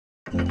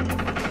Hey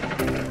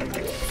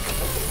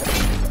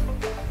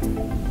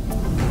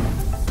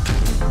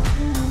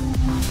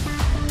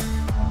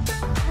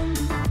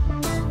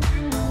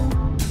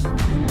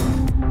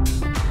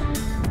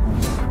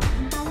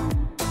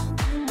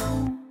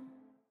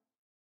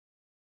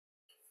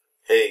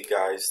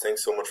guys,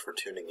 thanks so much for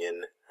tuning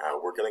in.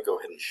 We're going to go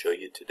ahead and show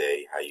you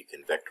today how you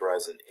can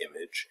vectorize an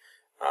image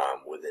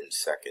within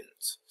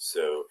seconds.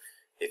 So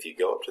if you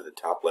go up to the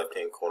top left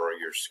hand corner of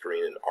your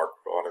screen in Art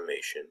for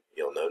Automation,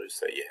 you'll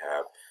notice that you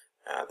have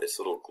this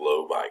little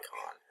globe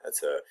icon.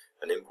 That's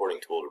an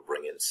importing tool to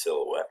bring in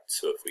silhouette.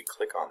 So if we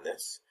click on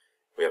this,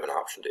 we have an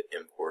option to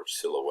import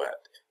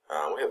silhouette.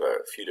 We have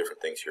a few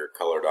different things here: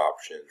 colored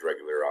options,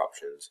 regular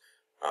options.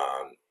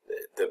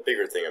 The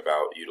bigger thing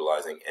about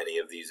utilizing any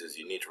of these is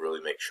you need to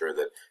really make sure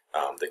that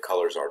the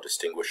colors are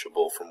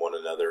distinguishable from one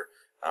another.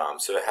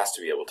 So it has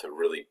to be able to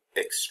really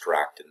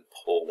extract and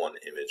pull one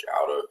image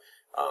out of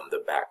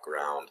the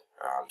background.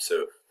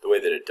 So the way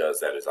that it does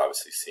that is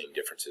obviously seeing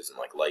differences in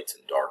like lights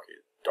and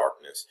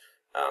darkness.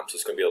 So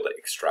it's going to be able to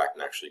extract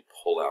and actually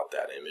pull out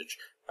that image.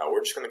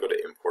 We're just going to go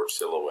to Import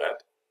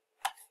Silhouette.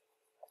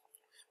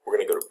 We're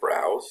going to go to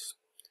Browse.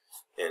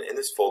 And in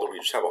this folder, we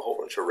just have a whole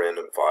bunch of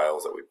random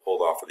files that we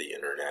pulled off of the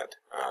internet.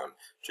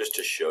 Just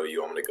to show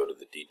you, I'm going to go to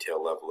the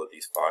detail level of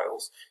these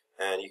files,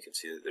 and you can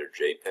see that they're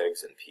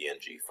JPEGs and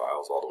PNG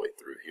files all the way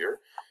through here.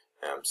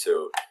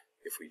 So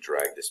if we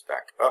drag this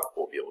back up,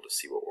 we'll be able to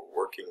see what we're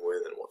working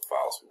with and what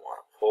files we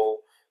want to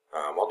pull.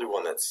 I'll do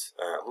one that's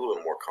a little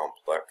bit more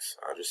complex,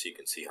 just so you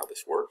can see how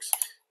this works.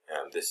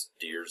 This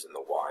deer's in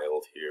the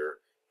wild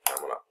here.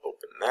 I'm going to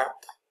open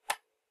that,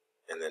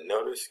 and then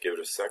notice, give it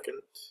a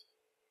second.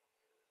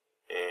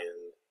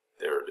 And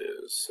there it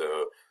is.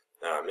 So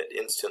it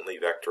instantly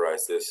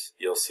vectorized this.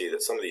 You'll see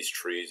that some of these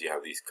trees, you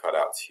have these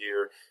cutouts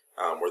here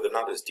where they're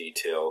not as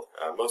detailed.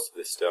 Most of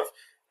this stuff,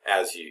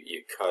 as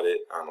you cut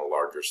it on a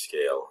larger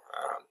scale,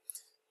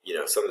 you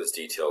know, some of this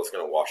detail is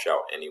going to wash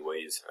out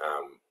anyways.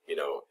 You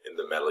know, in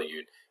the metal,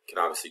 you can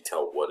obviously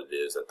tell what it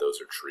is, that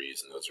those are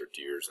trees and those are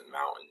deers and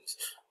mountains.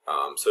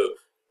 So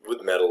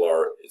with metal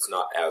art, it's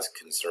not as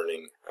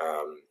concerning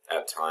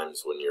at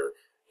times when you're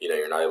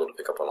not able to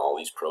pick up on all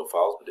these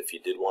profiles, but if you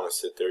did want to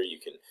sit there, you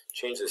can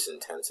change this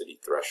intensity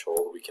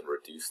threshold. We can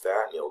reduce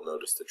that, and you'll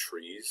notice the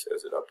trees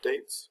as it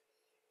updates.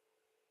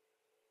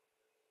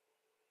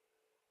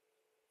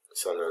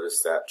 So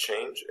notice that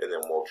change, and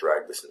then we'll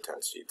drag this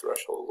intensity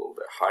threshold a little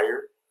bit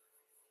higher.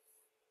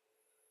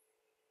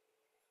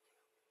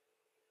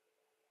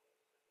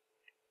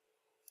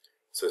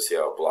 So see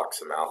how it blocks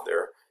them out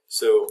there.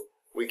 So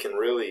we can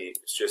really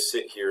just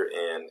sit here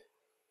and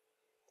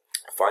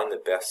find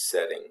the best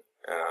setting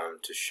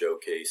to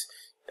showcase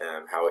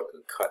how it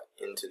can cut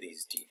into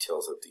these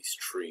details of these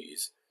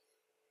trees.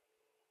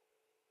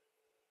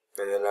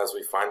 And then as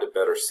we find a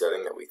better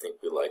setting that we think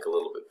we like a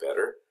little bit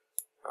better,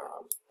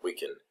 we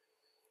can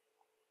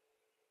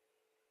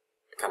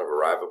kind of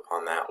arrive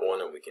upon that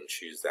one, and we can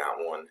choose that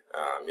one.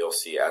 You'll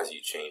see as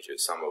you change it,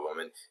 some of them,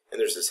 and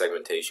there's the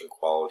segmentation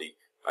quality.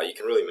 You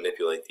can really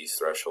manipulate these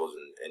thresholds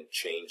and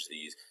change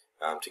these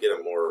to get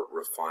a more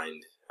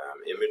refined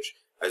image.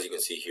 As you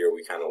can see here,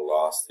 we kind of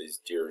lost these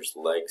deer's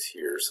legs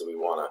here, so we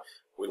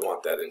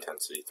want that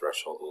intensity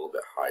threshold a little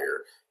bit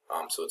higher,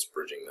 so it's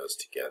bridging those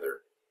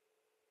together.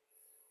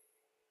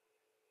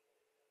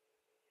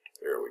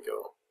 There we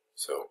go.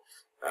 So,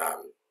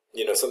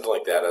 you know, something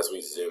like that. As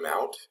we zoom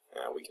out,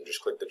 we can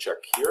just click the check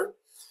here,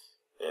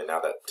 and now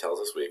that tells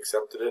us we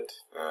accepted it.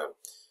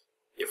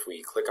 If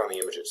we click on the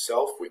image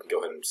itself, we can go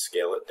ahead and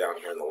scale it down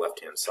here on the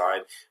left-hand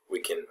side.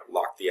 We can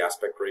lock the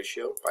aspect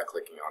ratio by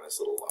clicking on this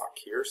little lock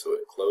here so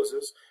it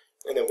closes.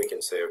 And then we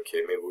can say,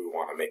 okay, maybe we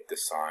want to make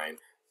this sign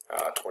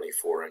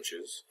 24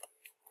 inches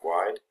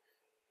wide.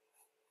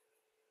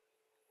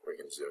 We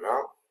can zoom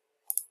out,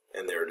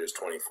 and there it is,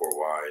 24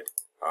 wide.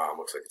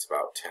 Looks like it's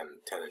about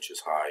 10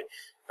 inches high.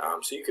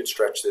 So you could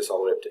stretch this all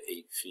the way up to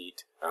 8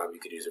 feet. You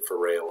could use it for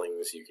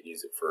railings. You could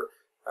use it for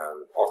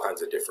all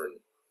kinds of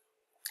different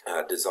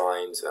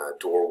designs,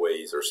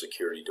 doorways or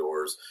security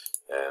doors.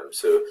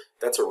 So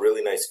that's a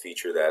really nice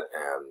feature that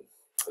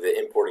the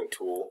importing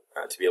tool,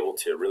 to be able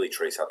to really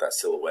trace out that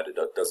silhouette, it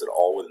does it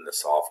all within the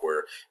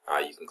software.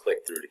 You can click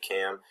through to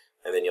CAM,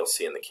 and then you'll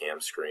see in the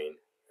CAM screen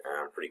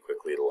pretty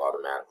quickly it'll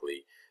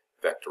automatically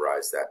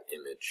vectorize that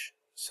image.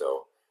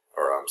 So,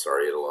 or I'm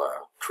sorry, it'll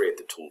create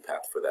the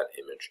toolpath for that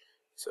image.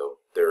 So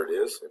there it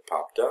is, it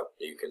popped up.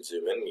 You can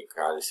zoom in and you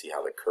can kind of see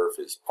how the curve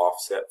is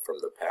offset from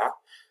the path.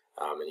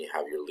 And you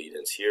have your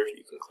lead-ins here.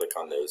 You can click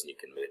on those and you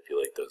can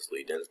manipulate those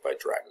lead-ins by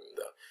dragging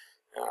the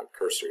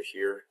cursor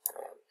here.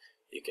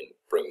 You can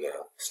bring the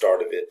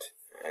start of it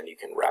and you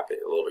can wrap it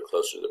a little bit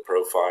closer to the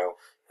profile,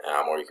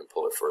 or you can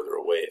pull it further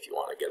away if you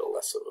want to get a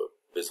less of a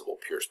visible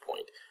pierce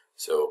point.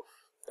 So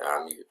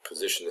you could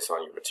position this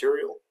on your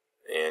material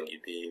and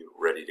you'd be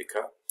ready to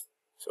cut.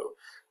 So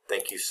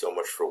thank you so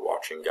much for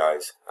watching,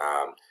 guys.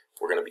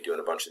 We're going to be doing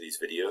a bunch of these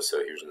videos,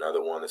 so here's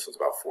another one. This one's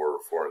about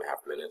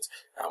 4.5 minutes.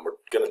 We're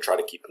going to try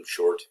to keep them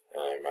short.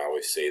 I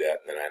always say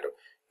that, and then I end up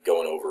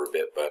going over a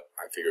bit, but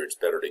I figure it's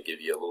better to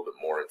give you a little bit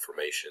more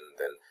information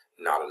than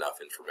not enough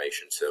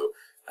information. So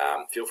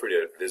feel free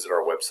to visit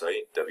our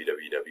website,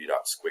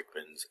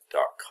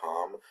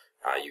 www.squickmons.com.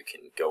 You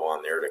can go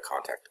on there to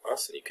contact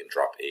us, and you can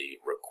drop a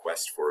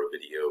request for a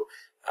video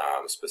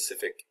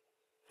specific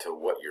to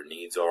what your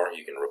needs are.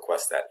 You can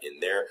request that in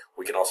there.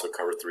 We can also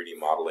cover 3D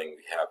modeling.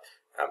 We have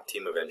a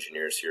team of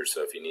engineers here,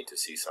 so if you need to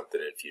see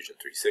something in Fusion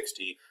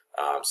 360,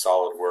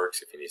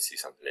 SolidWorks, if you need to see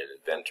something in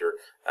Inventor,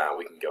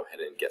 we can go ahead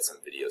and get some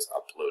videos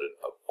uploaded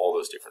of all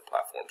those different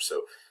platforms.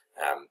 So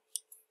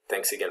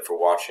thanks again for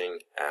watching,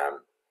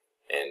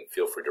 and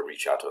feel free to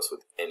reach out to us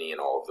with any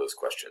and all of those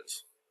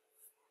questions.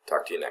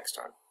 Talk to you next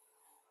time.